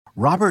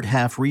Robert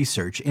Half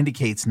research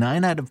indicates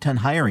 9 out of 10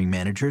 hiring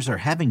managers are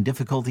having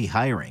difficulty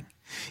hiring.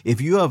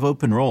 If you have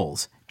open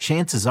roles,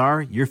 chances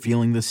are you're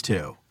feeling this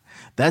too.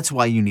 That's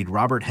why you need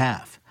Robert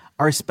Half.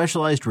 Our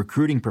specialized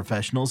recruiting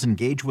professionals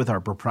engage with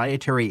our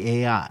proprietary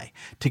AI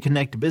to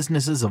connect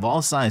businesses of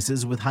all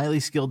sizes with highly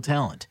skilled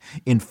talent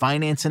in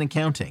finance and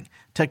accounting,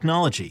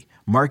 technology,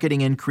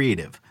 marketing and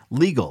creative,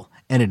 legal,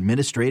 and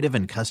administrative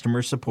and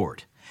customer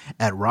support.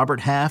 At Robert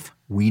Half,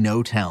 we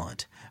know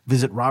talent.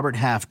 Visit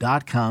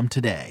roberthalf.com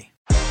today.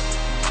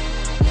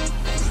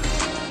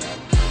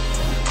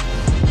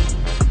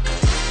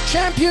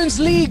 Champions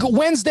League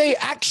Wednesday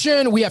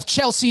action. We have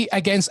Chelsea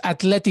against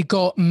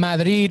Atlético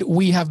Madrid.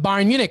 We have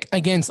Bayern Munich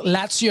against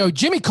Lazio.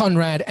 Jimmy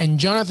Conrad and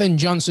Jonathan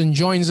Johnson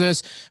joins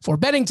us for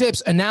betting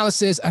tips,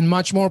 analysis, and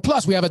much more.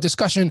 Plus, we have a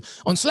discussion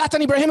on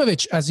Zlatan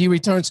Ibrahimovic as he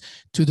returns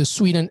to the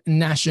Sweden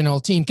national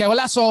team. Que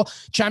Golazo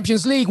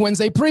Champions League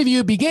Wednesday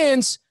preview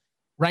begins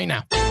right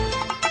now.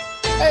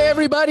 Hey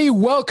everybody,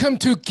 welcome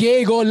to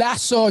Que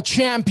Golazo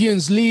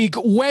Champions League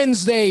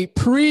Wednesday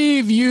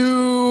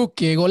preview.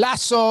 Que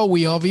Golazo,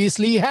 we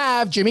obviously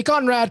have Jimmy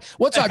Conrad.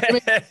 What's up, Jimmy?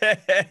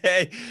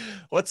 Hey,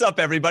 what's up,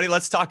 everybody?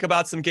 Let's talk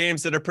about some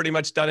games that are pretty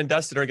much done and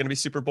dusted are going to be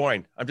super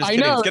boring. I'm just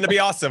kidding. It's going to be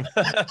awesome.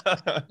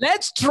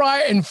 Let's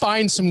try and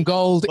find some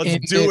gold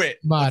in the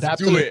mud.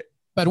 Let's do it.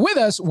 But with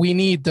us, we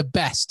need the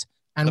best.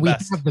 And we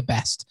have the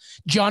best.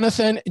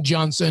 Jonathan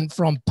Johnson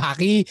from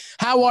Paris.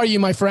 How are you,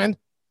 my friend?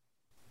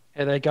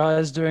 Hey there,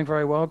 guys. Doing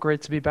very well.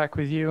 Great to be back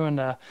with you,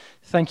 and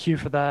thank you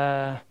for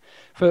the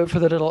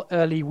little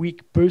early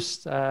week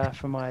boost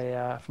for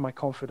my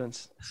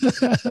confidence.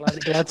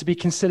 glad to be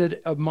considered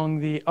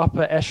among the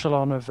upper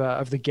echelon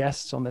of the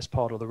guests on this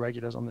pod or the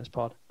regulars on this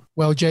pod.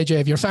 Well,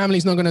 JJ, if your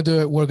family's not going to do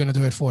it, we're going to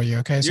do it for you.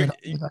 Okay, so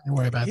don't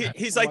worry about that.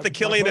 He's like the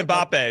Kylian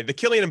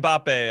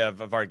Mbappe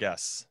of our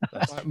guests.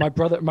 My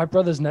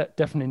brother's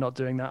definitely not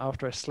doing that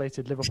after I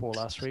slated Liverpool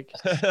last week.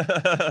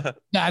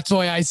 That's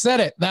why I said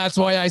it.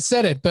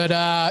 But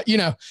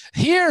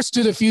here's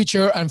to the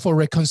future and for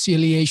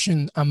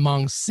reconciliation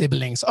among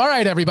siblings. All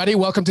right, everybody,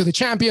 welcome to the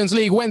Champions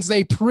League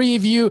Wednesday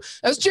preview.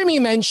 As Jimmy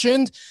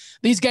mentioned,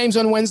 these games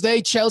on Wednesday,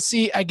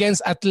 Chelsea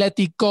against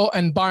Atlético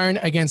and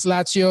Bayern against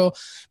Lazio.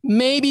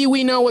 Maybe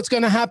we know what's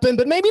going to happen,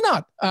 but maybe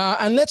not.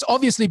 And let's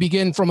obviously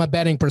begin from a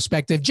betting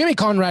perspective. Jimmy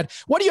Conrad,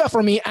 what do you have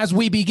for me as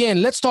we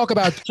begin? Let's talk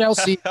about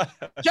Chelsea.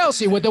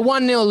 Chelsea with the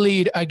 1-0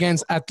 lead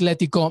against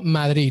Atlético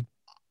Madrid.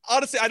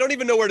 Honestly, I don't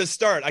even know where to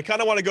start. I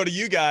kind of want to go to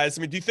you guys.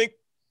 I mean, do you think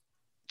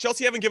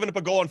Chelsea haven't given up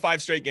a goal in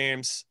 5 straight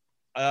games?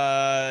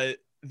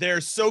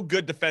 They're so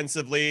good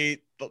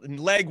defensively. In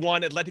leg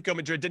one, Atletico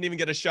Madrid didn't even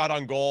get a shot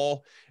on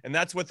goal. And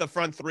that's with the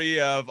front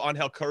three of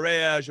Angel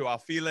Correa, Joao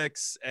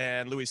Felix,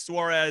 and Luis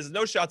Suarez.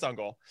 No shots on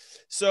goal.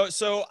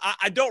 So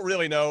I don't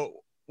really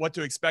know what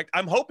to expect.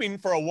 I'm hoping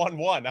for a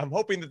 1-1. I'm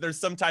hoping that there's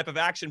some type of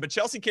action, but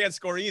Chelsea can't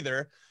score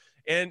either.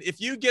 And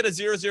if you get a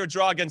 0-0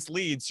 draw against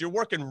Leeds, you're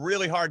working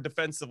really hard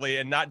defensively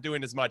and not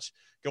doing as much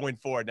going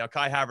forward. Now,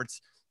 Kai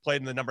Havertz played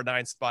in the number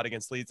 9 spot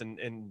against Leeds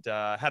and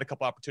had a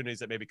couple opportunities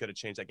that maybe could have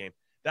changed that game.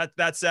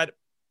 That said,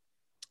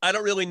 I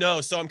don't really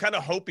know. So I'm kind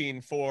of hoping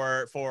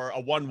for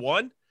a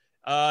 1-1.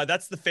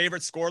 That's the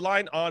favorite score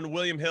line on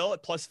William Hill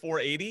at plus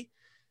 480.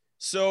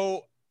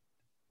 So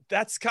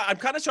I'm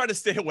kind of trying to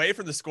stay away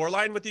from the score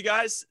line with you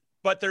guys,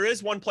 but there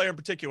is one player in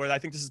particular that I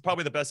think this is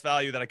probably the best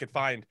value that I could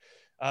find.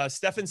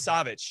 Stefan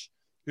Savic,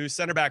 who's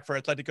center back for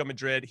Atletico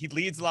Madrid. He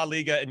leads La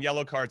Liga in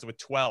yellow cards with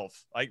 12.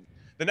 Like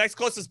the next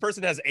closest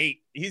person has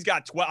 8. He's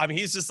got 12. I mean,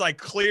 he's just like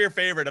clear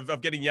favorite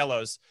of getting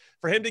yellows.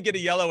 For him to get a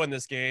yellow in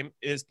this game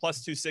is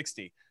plus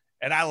 260.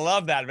 And I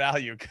love that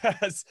value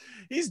because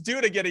he's due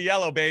to get a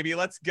yellow, baby.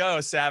 Let's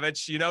go,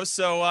 Savage.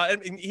 So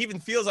and he even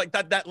feels like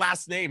that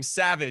last name,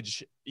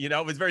 Savage,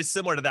 was very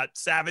similar to that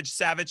Savage.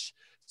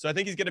 So I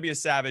think he's going to be a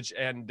Savage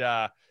and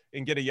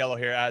get a yellow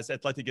here as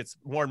Atleti gets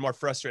more and more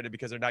frustrated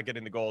because they're not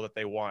getting the goal that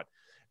they want.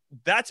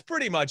 That's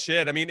pretty much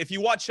it. I mean, if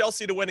you want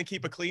Chelsea to win and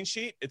keep a clean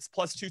sheet, it's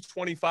plus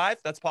 225.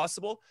 That's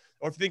possible.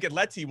 Or if you think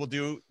Atleti will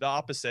do the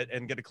opposite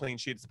and get a clean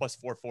sheet, it's plus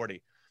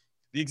 440.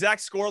 The exact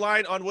score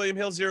line on William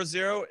Hill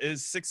 0-0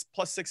 is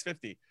plus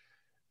 650.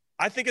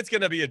 I think it's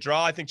going to be a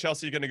draw. I think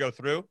Chelsea are going to go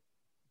through.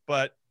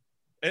 But,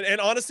 and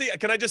honestly,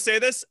 can I just say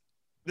this?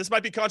 This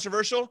might be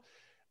controversial.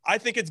 I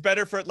think it's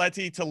better for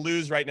Atleti to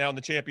lose right now in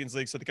the Champions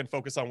League so they can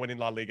focus on winning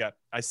La Liga.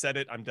 I said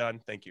it. I'm done.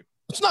 Thank you.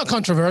 It's not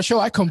controversial.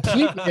 I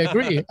completely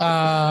agree.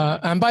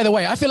 And by the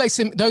way, I feel like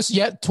those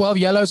 12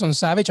 yellows on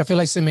Savage, I feel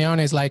like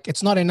Simeone is like,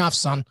 it's not enough,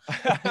 son.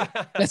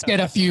 Let's get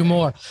a few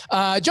more.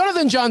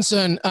 Jonathan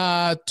Johnson,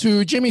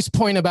 to Jimmy's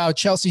point about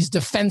Chelsea's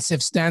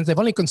defensive stance, they've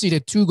only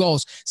conceded 2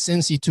 goals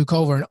since he took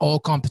over in all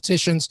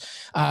competitions,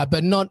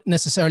 but not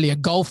necessarily a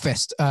goal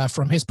fest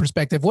from his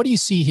perspective. What do you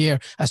see here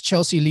as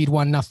Chelsea lead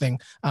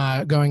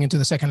 1-0 going into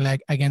the second leg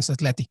against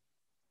Atleti?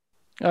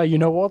 You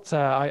know what?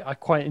 I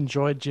quite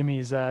enjoyed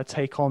Jimmy's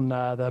take on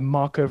the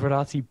Marco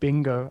Verratti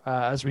bingo,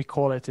 as we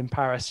call it in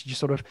Paris. You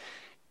sort of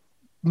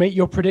make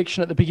your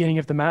prediction at the beginning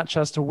of the match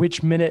as to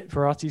which minute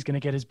Verratti's going to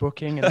get his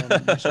booking, and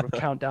then you sort of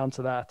count down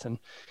to that, and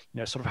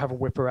sort of have a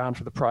whip around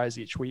for the prize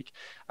each week.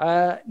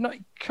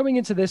 Coming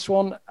into this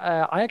one,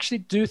 I actually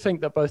do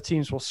think that both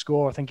teams will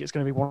score. I think it's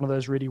going to be one of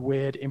those really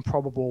weird,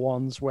 improbable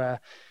ones where,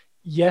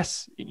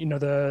 yes,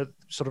 the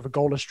sort of a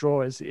goalless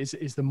draw is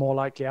the more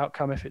likely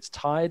outcome if it's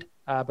tied.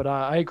 But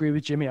I agree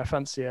with Jimmy. I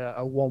fancy a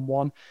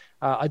 1-1.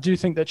 I do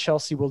think that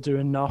Chelsea will do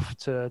enough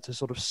to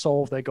sort of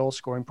solve their goal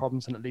scoring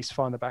problems and at least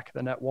find the back of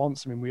the net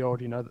once. I mean, we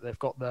already know that they've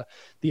got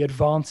the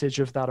advantage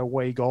of that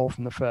away goal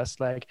from the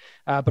first leg.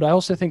 But I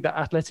also think that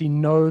Atleti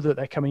know that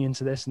they're coming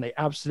into this and they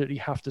absolutely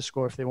have to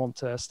score if they want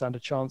to stand a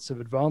chance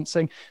of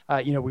advancing.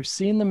 We've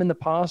seen them in the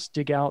past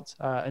dig out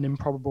an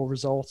improbable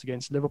result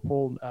against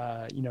Liverpool,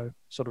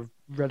 sort of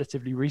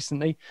relatively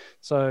recently.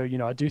 So,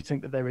 I do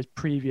think that there is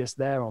previous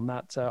there on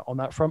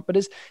that front, but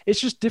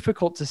it's just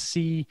difficult to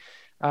see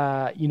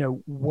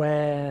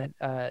where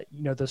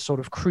the sort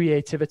of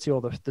creativity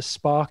or the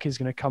spark is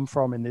going to come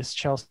from in this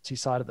Chelsea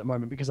side at the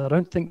moment, because I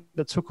don't think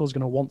that Tuchel's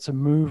going to want to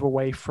move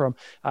away from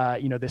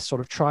this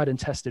sort of tried and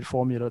tested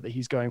formula that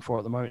he's going for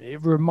at the moment.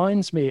 It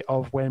reminds me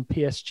of when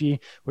PSG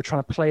were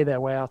trying to play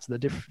their way out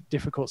of the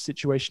difficult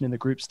situation in the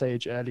group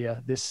stage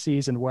earlier this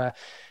season, where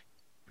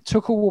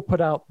Tuchel will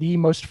put out the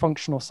most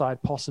functional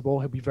side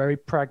possible. He'll be very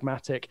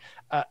pragmatic,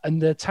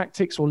 and the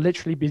tactics will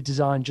literally be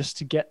designed just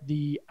to get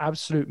the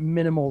absolute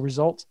minimal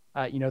result,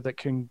 that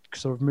can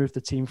sort of move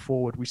the team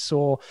forward. We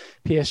saw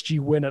PSG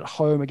win at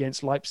home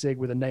against Leipzig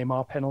with a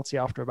Neymar penalty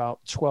after about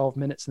 12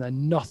 minutes, and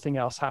then nothing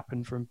else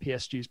happened from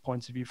PSG's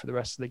point of view for the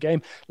rest of the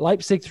game.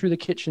 Leipzig threw the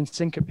kitchen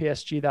sink at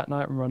PSG that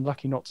night and were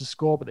unlucky not to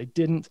score, but they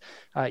didn't.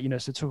 So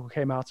Tuchel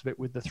came out of it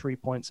with the 3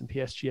 points, and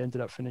PSG ended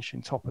up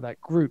finishing top of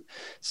that group.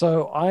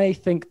 So I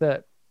think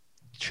that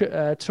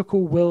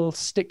Tuchel will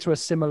stick to a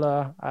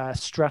similar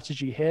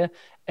strategy here,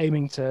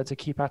 aiming to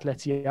keep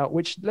Atleti out,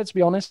 which, let's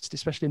be honest,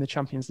 especially in the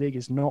Champions League,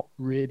 is not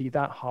really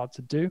that hard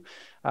to do.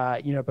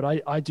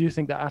 But I do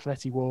think that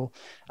Atleti will,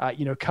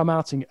 come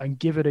out and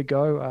give it a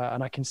go,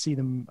 and I can see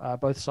them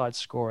both sides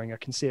scoring. I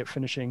can see it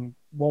finishing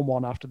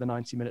 1-1 after the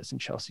 90 minutes and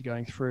Chelsea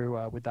going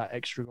through with that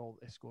extra goal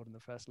they scored in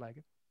the first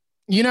leg.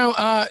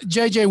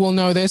 JJ will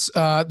know this.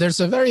 There's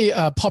a very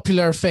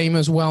popular,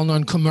 famous,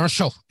 well-known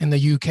commercial in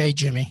the UK,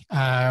 Jimmy,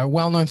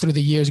 well-known through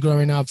the years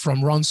growing up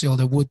from Ronseal,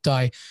 the wood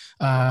dye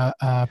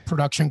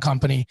production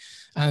company.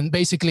 And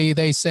basically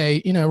they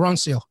say,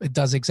 Ronseal, it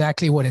does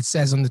exactly what it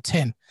says on the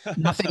tin.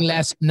 Nothing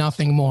less,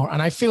 nothing more.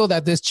 And I feel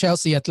that this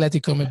Chelsea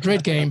Atletico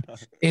Madrid game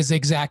is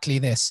exactly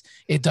this.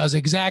 It does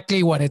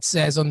exactly what it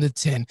says on the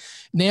tin.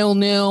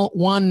 0-0,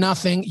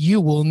 1-0. You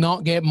will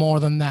not get more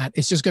than that.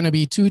 It's just going to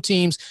be two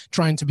teams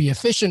trying to be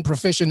efficient,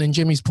 proficient. And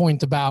Jimmy's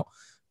point about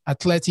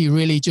Atleti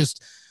really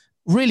just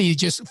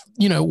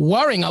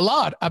worrying a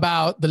lot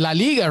about the La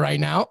Liga right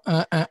now,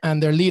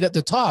 and their lead at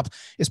the top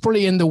is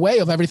probably in the way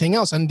of everything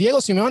else. And Diego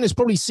Simeone is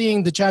probably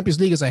seeing the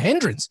Champions League as a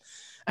hindrance.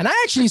 And I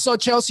actually saw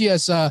Chelsea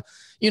as,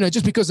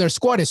 just because their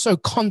squad is so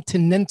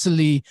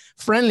continentally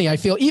friendly, I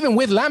feel, even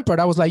with Lampard,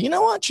 I was like, you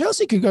know what?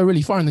 Chelsea could go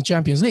really far in the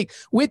Champions League.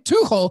 With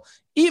Tuchel,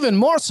 even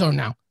more so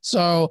now.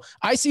 So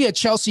I see a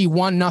Chelsea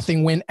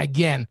 1-0 win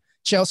again.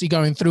 Chelsea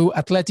going through,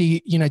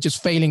 Atleti,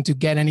 just failing to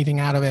get anything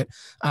out of it.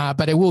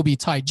 But it will be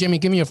tight. Jimmy,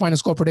 give me your final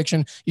score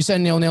prediction. You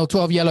said 0-0,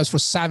 12 yellows for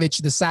Savage,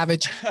 the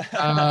Savage.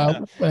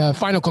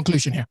 Final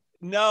conclusion here.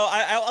 No,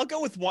 I'll go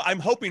with one. I'm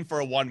hoping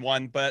for a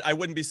 1-1, but I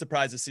wouldn't be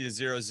surprised to see a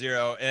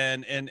 0-0.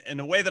 And in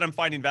a way that I'm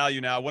finding value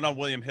now, I went on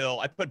William Hill.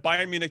 I put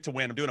Bayern Munich to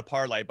win. I'm doing a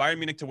parlay. Bayern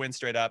Munich to win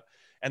straight up.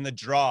 And the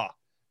draw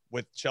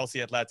with Chelsea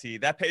Atleti,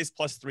 that pays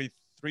plus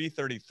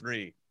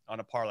 333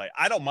 on a parlay.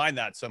 I don't mind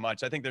that so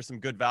much. I think there's some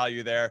good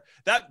value there.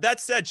 That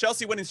said,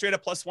 Chelsea winning straight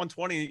up plus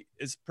 120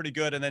 is pretty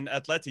good. And then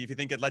Atleti, if you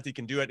think Atleti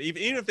can do it,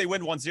 even if they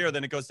win 1-0,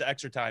 then it goes to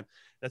extra time.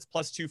 That's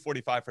plus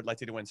 245 for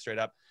Atleti to win straight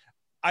up.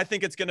 I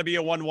think it's going to be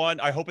a 1-1.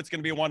 I hope it's going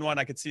to be a 1-1.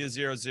 I could see a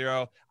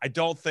 0-0. I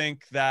don't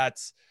think that,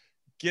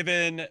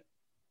 given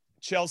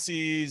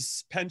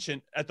Chelsea's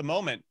penchant at the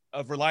moment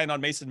of relying on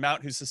Mason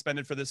Mount, who's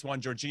suspended for this one,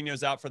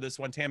 Jorginho's out for this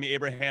one, Tammy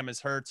Abraham is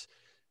hurt.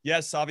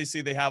 Yes,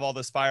 obviously they have all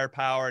this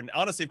firepower. And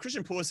honestly, if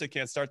Christian Pulisic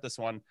can't start this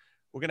one,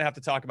 we're going to have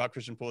to talk about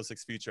Christian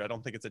Pulisic's future. I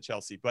don't think it's at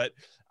Chelsea. But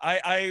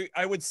I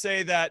would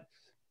say that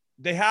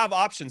they have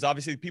options,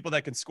 obviously, people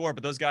that can score,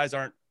 but those guys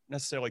aren't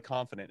necessarily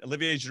confident.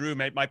 Olivier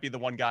Giroud might be the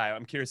one guy.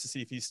 I'm curious to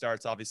see if he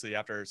starts, obviously,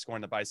 after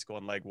scoring the bicycle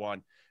in leg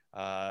one.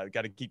 Got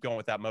to keep going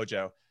with that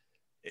mojo.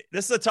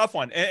 This is a tough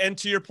one. And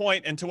to your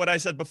point, and to what I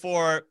said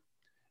before,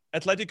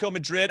 Atletico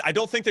Madrid, I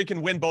don't think they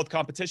can win both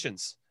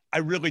competitions. I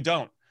really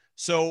don't.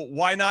 So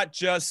why not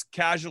just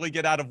casually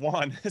get out of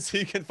one so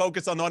you can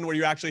focus on the one where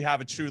you actually have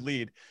a true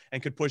lead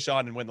and could push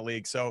on and win the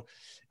league. So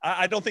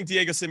I don't think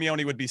Diego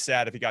Simeone would be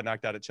sad if he got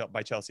knocked out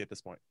by Chelsea at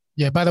this point.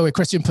 Yeah, by the way,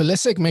 Christian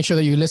Pulisic, make sure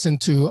that you listen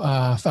to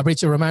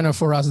Fabrizio Romano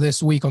for us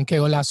this week on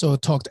KO Lasso,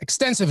 talked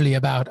extensively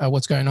about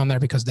what's going on there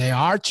because they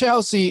are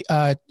Chelsea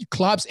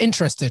clubs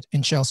interested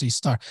in Chelsea's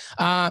star.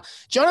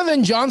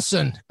 Jonathan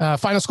Johnson,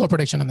 final score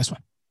prediction on this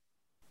one.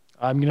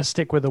 I'm going to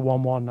stick with the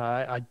 1-1.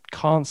 I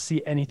can't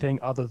see anything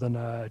other than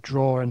a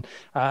draw. And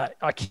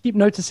I keep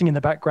noticing in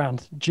the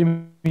background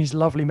Jimmy's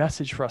lovely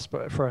message for us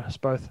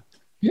both.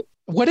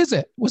 What is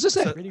it? What's it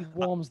say? It really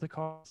warms the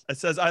cause. It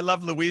says, "I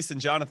love Luis and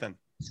Jonathan."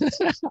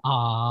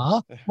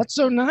 Ah, that's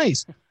so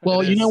nice.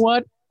 Well, you know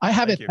what? I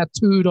have Thank it you.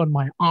 tattooed on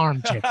my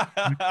arm, Jim.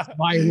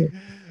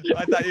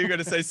 I thought you were going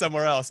to say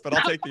somewhere else, but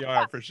I'll take the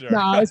arm for sure.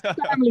 No, it's a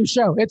family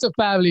show. It's a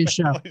family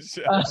show.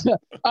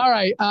 All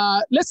right.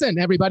 Listen,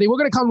 everybody, we're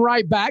going to come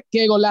right back.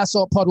 Que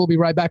Golazo Pod will be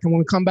right back. And when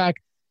we come back,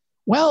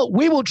 well,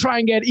 we will try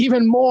and get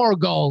even more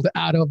gold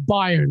out of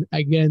Bayern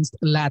against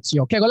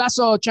Lazio. Que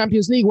Golazo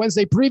Champions League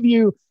Wednesday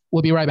preview.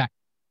 We'll be right back.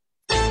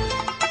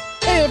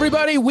 Hey,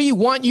 everybody, we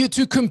want you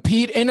to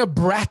compete in a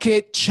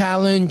bracket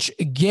challenge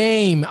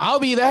game. I'll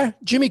be there.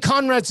 Jimmy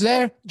Conrad's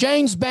there.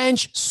 James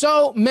Bench,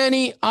 so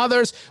many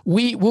others.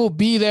 We will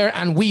be there,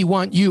 and we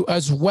want you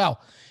as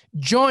well.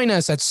 Join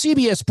us at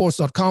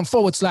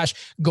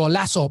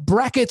cbssports.com/Golazo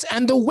brackets,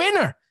 and the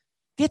winner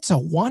gets a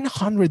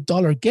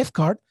 $100 gift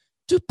card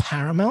to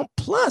Paramount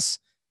Plus.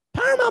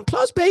 Paramount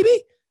Plus,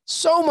 baby.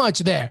 So much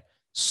there.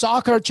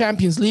 Soccer,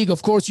 Champions League,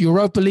 of course,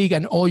 Europa League,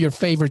 and all your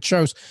favorite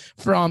shows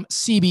from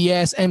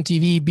CBS,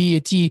 MTV,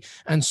 BET,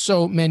 and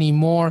so many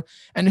more.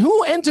 And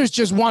who enters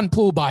just one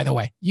pool, by the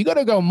way? You got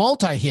to go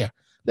multi here.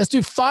 Let's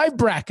do 5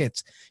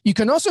 brackets. You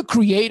can also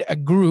create a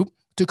group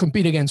to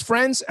compete against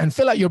friends and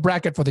fill out your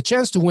bracket for the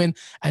chance to win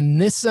a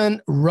Nissan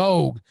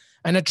Rogue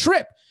and a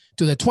trip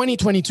to the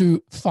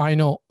 2022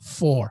 Final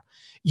Four.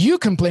 You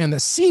can play on the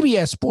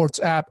CBS Sports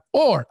app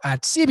or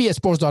at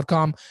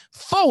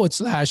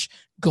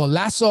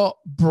cbssports.com/Golazo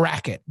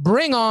bracket.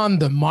 Bring on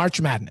the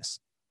March Madness.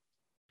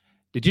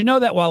 Did you know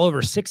that while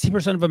over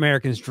 60% of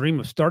Americans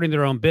dream of starting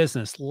their own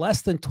business,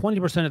 less than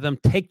 20% of them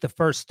take the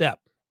first step?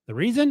 The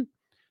reason?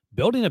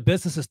 Building a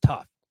business is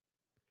tough.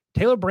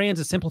 Taylor Brands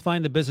is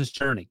simplifying the business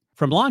journey.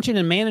 From launching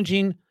and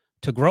managing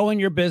to growing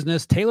your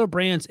business, Taylor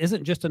Brands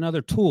isn't just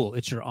another tool.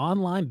 It's your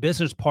online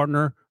business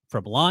partner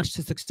from launch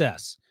to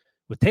success.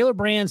 With Taylor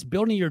Brands,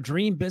 building your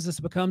dream business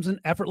becomes an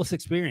effortless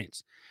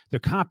experience.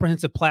 Their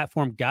comprehensive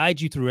platform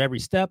guides you through every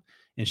step,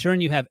 ensuring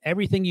you have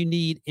everything you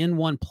need in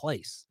one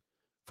place.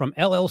 From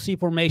LLC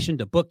formation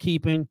to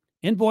bookkeeping,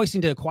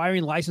 invoicing to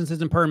acquiring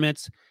licenses and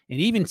permits, and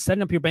even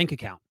setting up your bank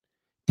account,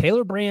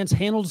 Taylor Brands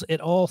handles it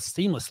all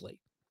seamlessly.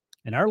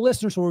 And our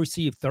listeners will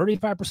receive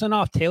 35%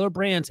 off Taylor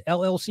Brands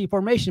LLC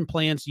formation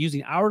plans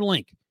using our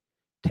link,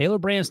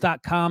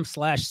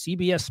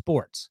 taylorbrands.com/CBS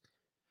Sports.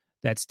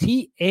 That's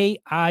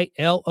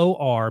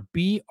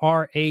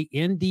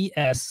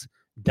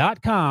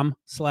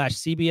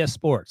TAILORBRANDS.com/CBS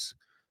Sports.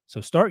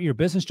 So start your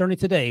business journey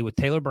today with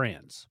Taylor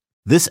Brands.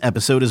 This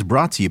episode is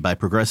brought to you by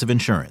Progressive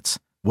Insurance.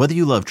 Whether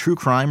you love true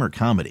crime or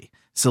comedy,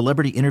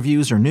 celebrity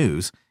interviews or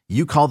news,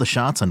 you call the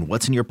shots on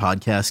what's in your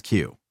podcast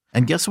queue.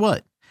 And guess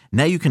what?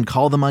 Now you can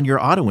call them on your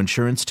auto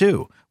insurance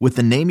too with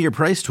the Name Your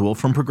Price tool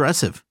from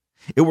Progressive.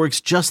 It works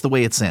just the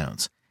way it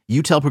sounds.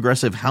 You tell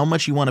Progressive how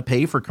much you want to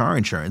pay for car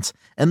insurance,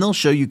 and they'll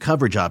show you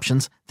coverage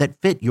options that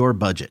fit your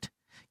budget.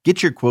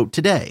 Get your quote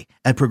today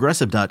at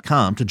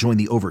Progressive.com to join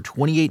the over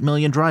 28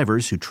 million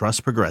drivers who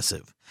trust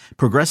Progressive.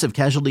 Progressive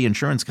Casualty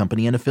Insurance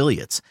Company and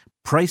Affiliates.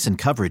 Price and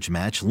coverage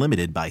match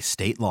limited by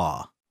state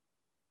law.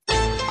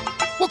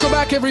 Welcome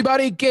back,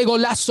 everybody. Que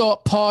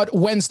Golazo Pod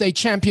Wednesday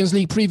Champions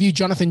League preview.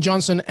 Jonathan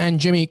Johnson and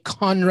Jimmy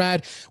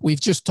Conrad.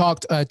 We've just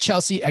talked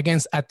Chelsea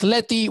against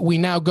Atleti. We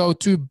now go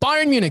to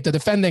Bayern Munich, the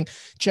defending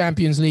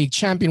Champions League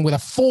champion, with a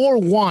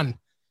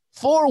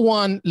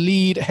 4-1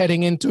 lead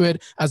heading into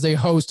it as they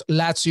host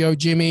Lazio.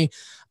 Jimmy,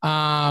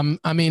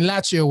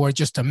 Lazio were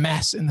just a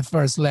mess in the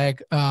first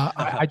leg.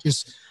 I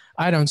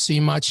don't see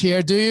much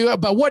here. Do you?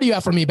 But what do you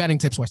have for me betting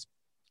tips-wise?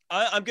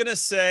 I'm going to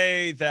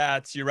say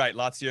that you're right.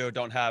 Lazio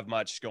don't have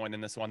much going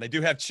in this one. They do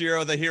have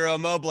Ciro, the hero,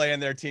 Immobile in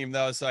their team,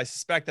 though, so I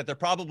suspect that they're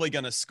probably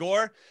going to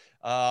score.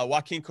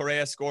 Joaquin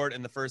Correa scored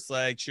in the first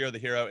leg. Ciro, the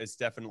hero, is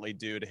definitely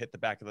due to hit the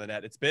back of the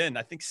net. It's been,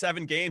 I think,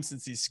 7 games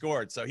since he's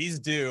scored, so he's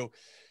due.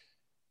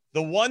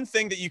 The one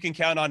thing that you can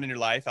count on in your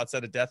life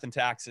outside of death and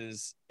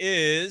taxes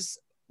is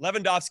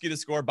Lewandowski to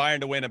score,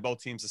 Bayern to win, and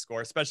both teams to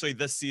score, especially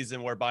this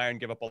season where Bayern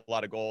give up a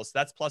lot of goals.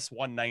 That's plus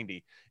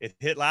 190. It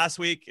hit last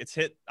week. It's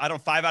hit,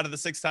 5 out of the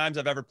 6 times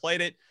I've ever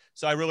played it.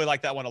 So I really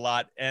like that one a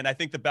lot. And I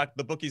think the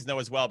bookies know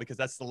as well because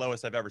that's the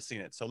lowest I've ever seen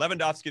it. So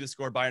Lewandowski to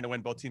score, Bayern to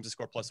win, both teams to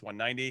score plus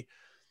 190.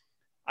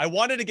 I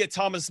wanted to get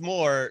Thomas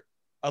Muller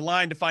a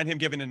line to find him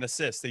giving an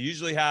assist. They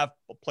usually have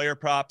player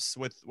props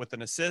with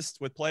an assist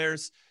with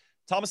players.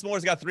 Thomas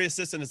Muller's got 3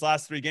 assists in his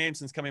last 3 games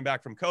since coming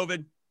back from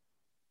COVID.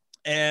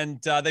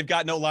 And they've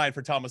got no line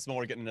for Thomas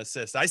Muller getting an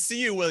assist. I see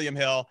you, William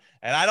Hill,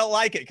 and I don't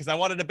like it because I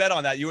wanted to bet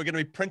on that. You were going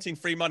to be printing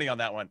free money on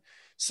that one.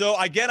 So,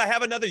 again, I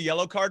have another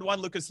yellow card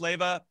one, Lucas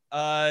Leiva.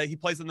 He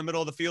plays in the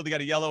middle of the field. He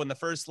got a yellow in the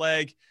first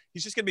leg.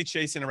 He's just going to be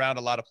chasing around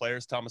a lot of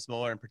players, Thomas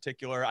Muller in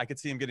particular. I could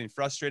see him getting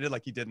frustrated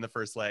like he did in the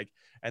first leg,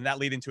 and that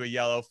leading to a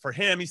yellow. For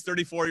him, he's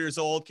 34 years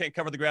old, can't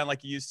cover the ground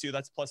like he used to.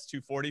 That's plus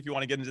 240 if you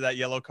want to get into that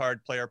yellow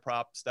card player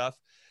prop stuff.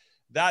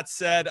 That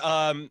said,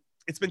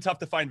 it's been tough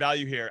to find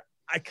value here.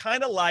 I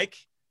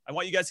I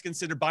want you guys to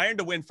consider Bayern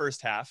to win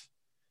first half.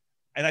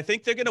 And I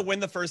think they're going to win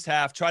the first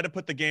half, try to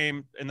put the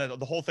game and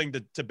the whole thing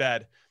to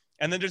bed.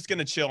 And then they're just going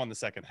to chill in the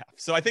second half.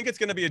 So I think it's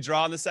going to be a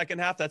draw in the second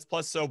half. That's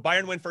plus. So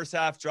Bayern win first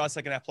half, draw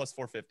second half, plus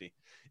 450.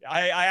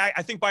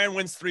 I think Bayern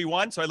wins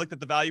 3-1. So I looked at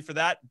the value for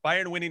that.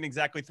 Bayern winning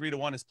exactly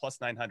 3-1 is plus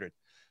 900.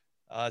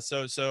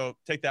 So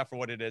take that for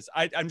what it is.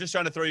 I'm just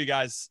trying to throw you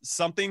guys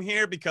something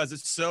here because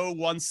it's so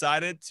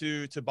one-sided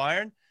to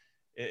Bayern.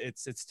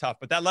 It's tough.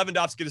 But that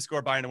Lewandowski to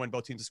score, Bayern to win,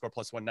 both teams to score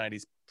plus 190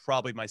 is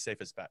probably my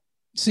safest bet.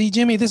 See,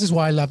 Jimmy, this is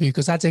why I love you,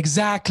 because that's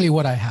exactly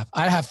what I have.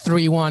 I have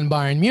 3-1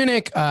 Bayern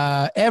Munich.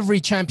 Every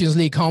Champions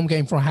League home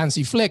game for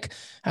Hansi Flick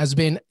has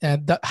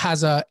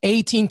a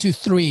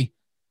 18-3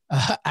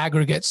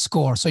 aggregate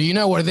score. So you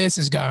know where this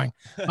is going.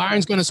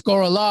 Bayern's going to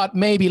score a lot.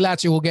 Maybe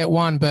Lazio will get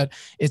one, but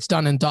it's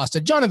done and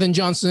dusted. Jonathan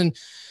Johnson,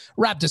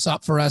 wrap this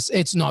up for us.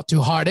 It's not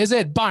too hard, is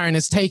it? Bayern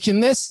is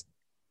taking this.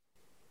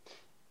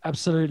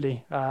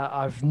 Absolutely.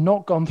 I've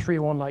not gone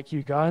 3-1 like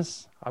you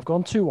guys. I've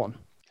gone 2-1.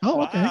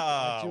 Oh, okay.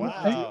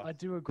 I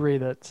do agree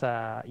that,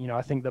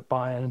 I think that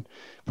Bayern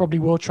probably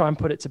will try and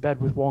put it to bed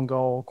with one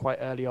goal quite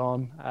early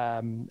on,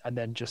 and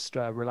then just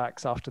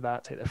relax after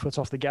that, take their foot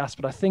off the gas.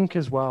 But I think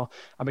as well,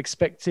 I'm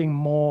expecting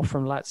more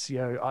from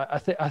Lazio.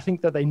 I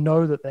think that they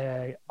know that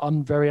they're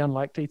very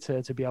unlikely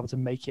to be able to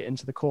make it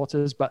into the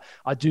quarters, but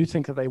I do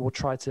think that they will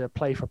try to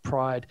play for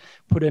pride,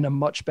 put in a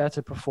much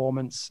better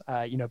performance,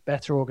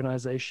 better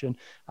organization,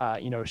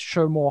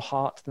 show more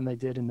heart than they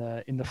did in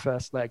the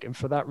first leg. And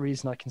for that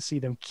reason, I can see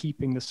them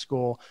keeping the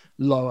score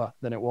lower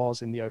than it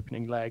was in the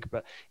opening leg.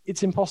 But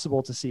it's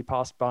impossible to see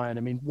past Bayern. I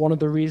mean, one of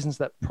the reasons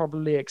that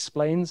probably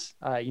explains,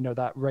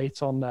 that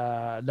rate on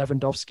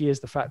Lewandowski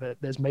is the fact that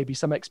there's maybe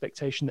some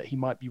expectation that he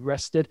might be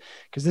rested,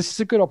 because this is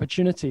a good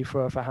opportunity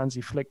for Hansi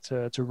Flick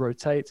to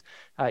rotate,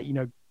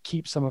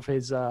 keep some of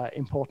his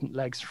important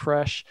legs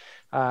fresh.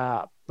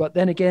 But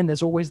then again,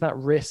 there's always that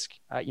risk,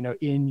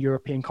 in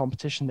European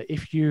competition, that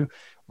if you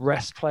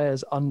rest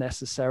players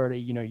unnecessarily,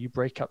 you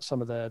break up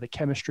some of the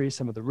chemistry,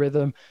 some of the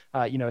rhythm,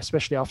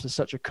 especially after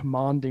such a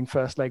commanding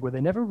first leg where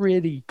they never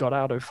really got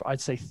out of,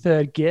 I'd say,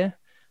 third gear.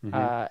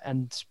 I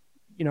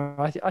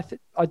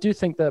do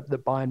think that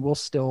Bayern will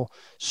still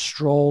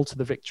stroll to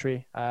the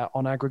victory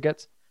on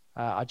aggregate.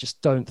 I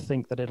just don't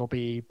think that it'll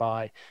be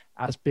by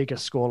as big a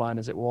scoreline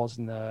as it was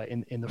in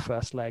the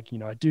first leg.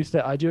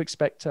 I do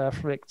expect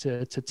Flick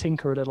to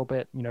tinker a little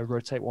bit,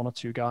 rotate one or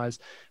two guys,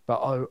 but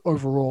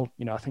overall,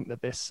 I think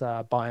that this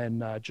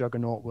Bayern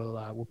juggernaut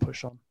will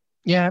push on.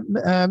 Yeah,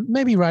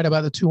 maybe right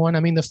about the 2-1.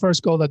 I mean, the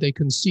first goal that they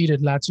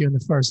conceded Lazio in the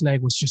first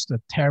leg was just a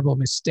terrible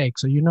mistake.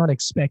 So you're not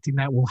expecting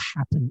that will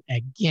happen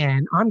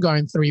again. I'm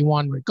going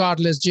 3-1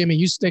 regardless. Jimmy,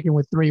 you sticking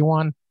with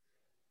 3-1?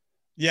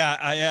 Yeah,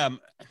 I am.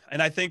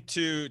 And I think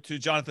to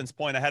Jonathan's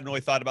point, I hadn't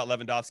really thought about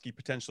Lewandowski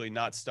potentially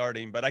not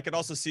starting, but I could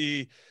also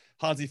see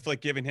Hansi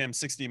Flick giving him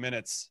 60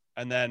 minutes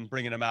and then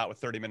bringing him out with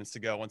 30 minutes to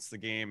go once the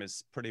game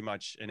is pretty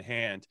much in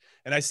hand.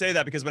 And I say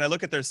that because when I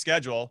look at their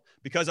schedule,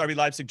 because RB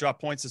Leipzig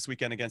dropped points this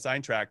weekend against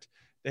Eintracht,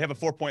 they have a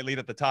 4-point lead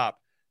at the top.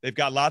 They've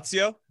got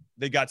Lazio,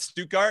 they got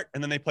Stuttgart,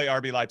 and then they play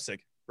RB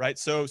Leipzig, right?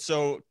 So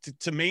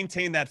to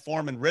maintain that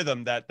form and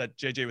rhythm that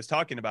JJ was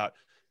talking about,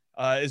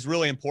 is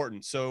really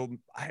important. So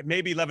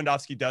maybe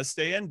Lewandowski does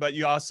stay in, but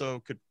you also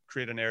could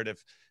create a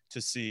narrative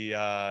to see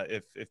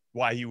if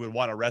why you would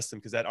want to rest him,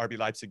 because that RB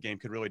Leipzig game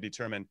could really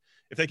determine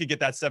if they could get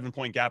that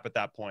 7-point gap at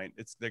that point.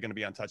 They're going to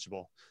be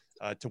untouchable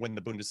to win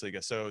the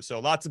Bundesliga. So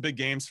lots of big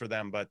games for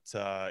them, but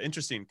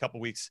interesting couple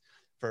weeks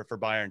for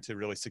Bayern to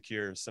really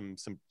secure some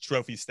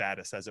trophy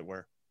status, as it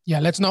were. Yeah,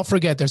 let's not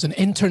forget there's an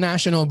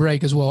international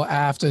break as well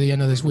after the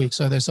end of this week.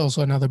 So there's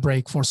also another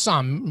break for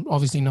some,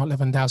 obviously not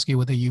Lewandowski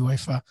with the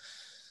UEFA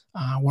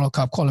World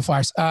Cup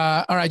qualifiers.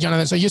 All right,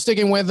 Jonathan. So you're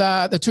sticking with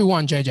the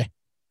 2-1, JJ.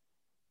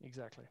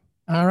 Exactly.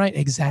 All right,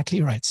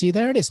 exactly right. See,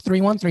 there it is.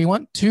 3-1,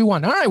 3-1,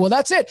 2-1. All right, well,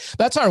 that's it.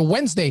 That's our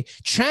Wednesday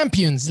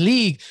Champions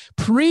League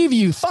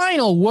preview.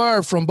 Final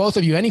word from both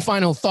of you. Any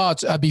final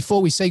thoughts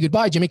before we say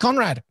goodbye? Jimmy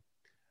Conrad.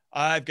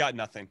 I've got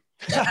nothing.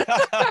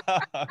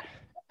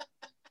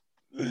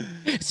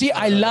 See,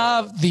 I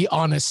love the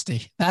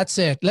honesty. That's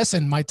it.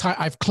 Listen, my time.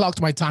 I've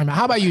clocked my time.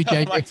 How about you,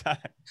 JJ?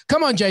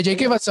 Come on, JJ,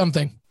 give us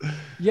something.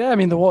 Yeah, I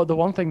mean, the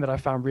one thing that I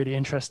found really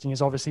interesting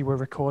is obviously we're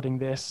recording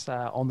this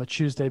on the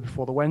Tuesday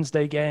before the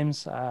Wednesday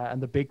games,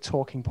 and the big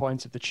talking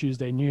point of the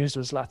Tuesday news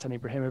was Zlatan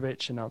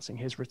Ibrahimovic announcing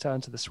his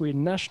return to the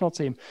Sweden national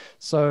team.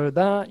 So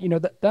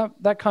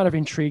that kind of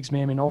intrigues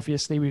me. I mean,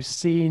 obviously we've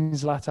seen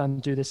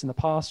Zlatan do this in the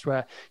past,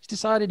 where he's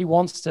decided he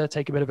wants to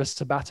take a bit of a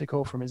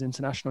sabbatical from his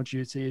international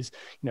duties.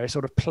 He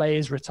sort of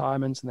plays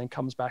retirement and then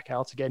comes back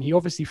out again. He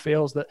obviously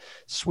feels that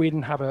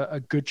Sweden have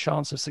a good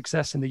chance of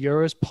success in the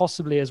Euros,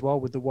 possibly as well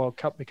with the World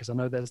Cup, because I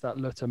know there's that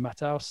Lothar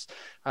Matthaus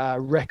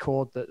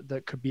record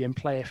that could be in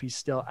play if he's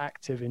still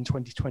active in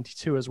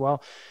 2022 as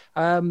well.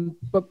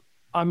 But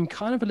I'm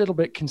kind of a little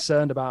bit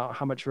concerned about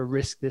how much of a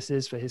risk this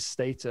is for his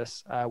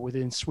status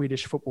within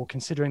Swedish football,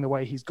 considering the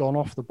way he's gone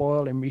off the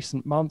boil in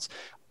recent months.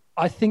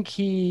 I think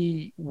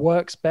he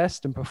works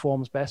best and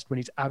performs best when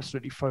he's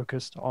absolutely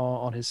focused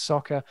on his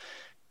soccer.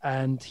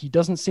 And he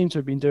doesn't seem to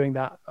have been doing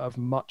that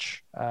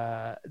much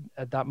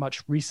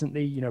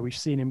recently. You know, we've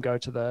seen him go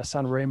to the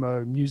San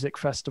Remo Music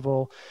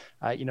Festival.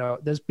 You know,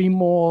 there's been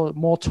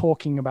more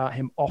talking about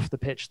him off the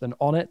pitch than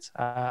on it.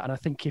 And I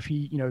think if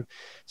he, you know,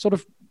 sort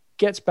of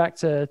gets back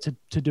to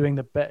doing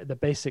the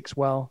basics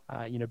well,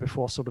 you know,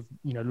 before sort of,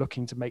 you know,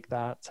 looking to make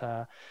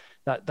that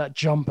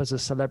jump as a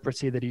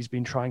celebrity that he's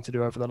been trying to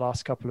do over the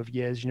last couple of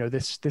years. You know,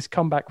 this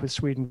comeback with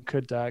Sweden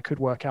could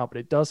work out, but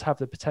it does have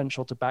the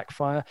potential to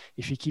backfire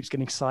if he keeps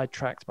getting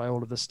sidetracked by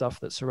all of the stuff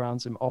that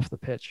surrounds him off the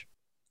pitch.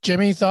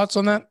 Jimmy, thoughts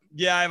on that?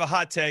 Yeah, I have a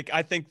hot take.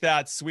 I think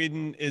that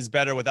Sweden is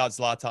better without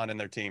Zlatan in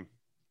their team.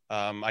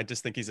 I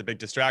just think he's a big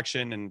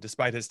distraction, and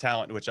despite his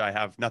talent, which I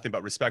have nothing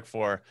but respect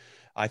for,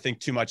 I think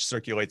too much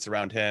circulates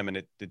around him, and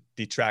it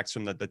detracts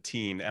from the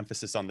team,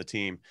 emphasis on the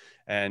team.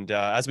 And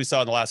as we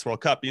saw in the last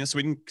World Cup, you know,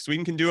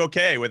 Sweden can do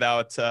okay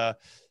without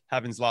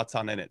having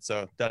Zlatan in it.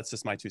 So that's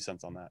just my 2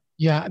 cents on that.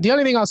 Yeah, the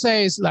only thing I'll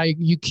say is, like,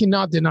 you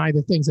cannot deny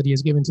the things that he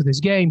has given to this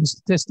game,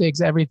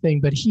 statistics,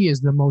 everything, but he is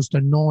the most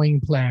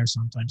annoying player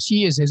sometimes.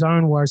 He is his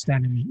own worst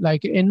enemy.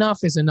 Like,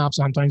 enough is enough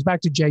sometimes.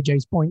 Back to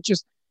JJ's point,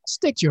 just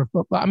stick to your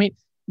football. I mean,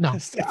 no,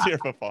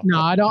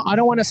 no, I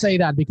don't want to say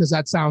that, because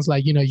that sounds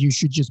like, you know, you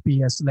should just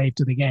be a slave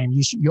to the game.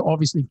 You're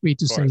obviously free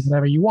to say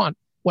whatever you want.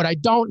 What I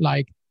don't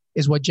like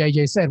is what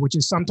JJ said, which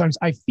is sometimes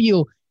I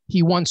feel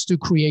he wants to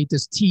create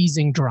this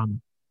teasing drama,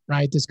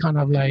 right? This kind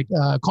of like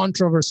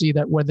controversy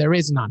where there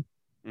is none,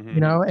 you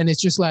know, and it's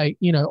just like,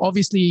 you know,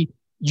 obviously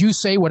you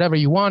say whatever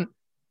you want,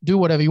 do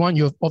whatever you want.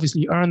 You've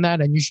obviously earned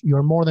that, and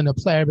you're more than a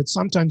player, but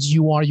sometimes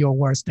you are your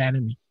worst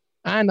enemy.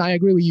 And I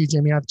agree with you,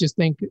 Jimmy. I just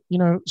think, you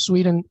know,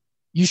 Sweden,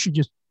 you should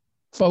just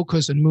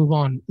focus and move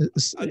on.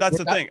 That's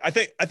the thing. I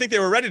think they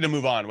were ready to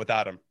move on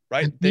without him,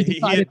 right?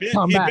 He had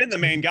been the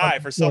main guy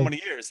for so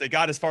many years. They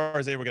got as far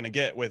as they were going to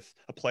get with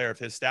a player of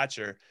his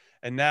stature.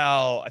 And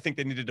now I think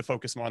they needed to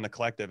focus more on the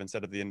collective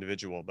instead of the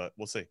individual, but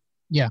we'll see.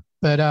 Yeah,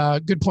 but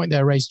good point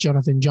there, Race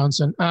Jonathan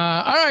Johnson. All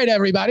right,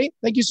 everybody.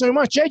 Thank you so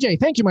much. JJ,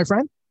 thank you, my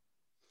friend.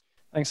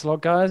 Thanks a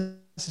lot, guys.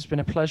 It's been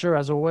a pleasure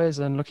as always,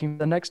 and looking for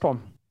the next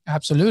one.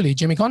 Absolutely.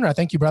 Jimmy Conrad,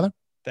 thank you, brother.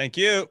 Thank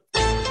you.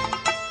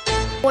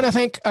 I want to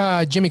thank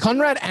Jimmy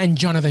Conrad and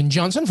Jonathan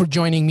Johnson for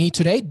joining me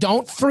today.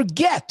 Don't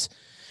forget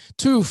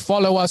to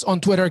follow us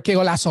on Twitter, Que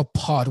Golazo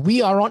Pod.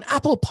 We are on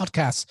Apple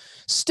Podcasts,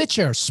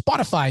 Stitcher,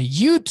 Spotify,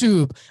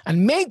 YouTube,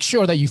 and make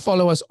sure that you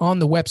follow us on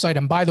the website.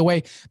 And by the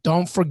way,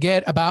 don't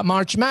forget about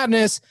March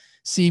Madness,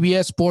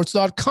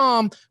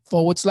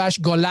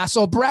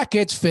 cbssports.com/Golazo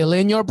brackets. Fill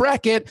in your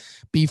bracket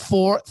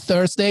before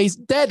Thursday's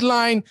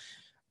deadline,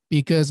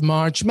 because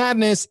March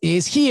Madness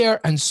is here,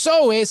 and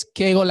so is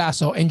Que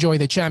Golazo. Enjoy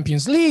the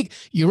Champions League,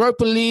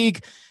 Europa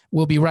League.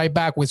 We'll be right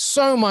back with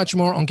so much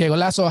more on Que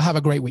Golazo. Have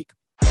a great week.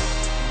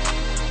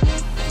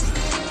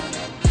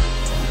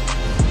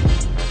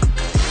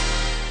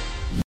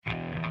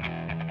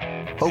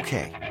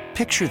 Okay,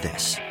 picture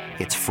this.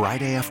 It's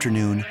Friday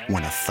afternoon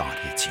when a thought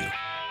hits you.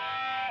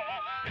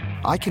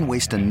 I can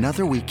waste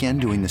another weekend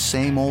doing the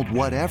same old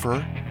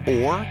whatever,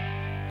 or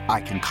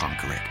I can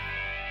conquer it.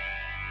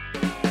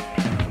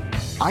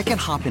 I can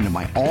hop into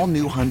my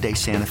all-new Hyundai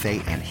Santa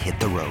Fe and hit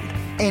the road.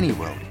 Any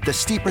road. The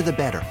steeper, the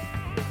better.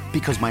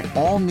 Because my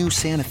all-new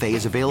Santa Fe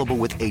is available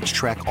with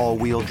H-Track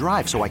all-wheel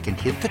drive, so I can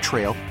hit the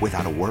trail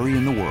without a worry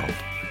in the world.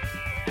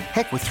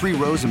 Heck, with 3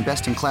 rows and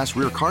best-in-class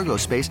rear cargo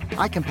space,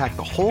 I can pack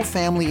the whole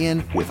family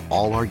in with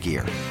all our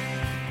gear.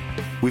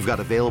 We've got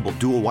available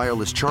dual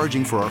wireless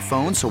charging for our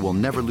phones, so we'll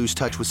never lose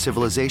touch with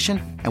civilization,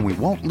 and we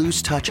won't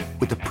lose touch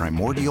with the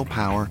primordial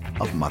power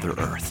of Mother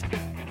Earth.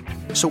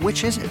 So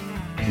which is it?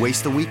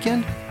 Waste the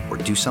weekend or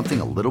do something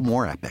a little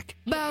more epic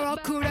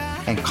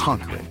and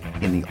conquer it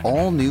in the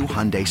all-new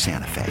Hyundai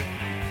Santa Fe.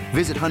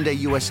 Visit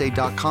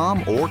HyundaiUSA.com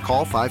or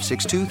call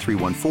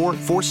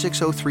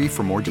 562-314-4603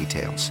 for more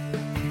details.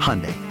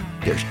 Hyundai,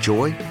 there's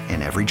joy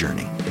in every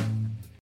journey.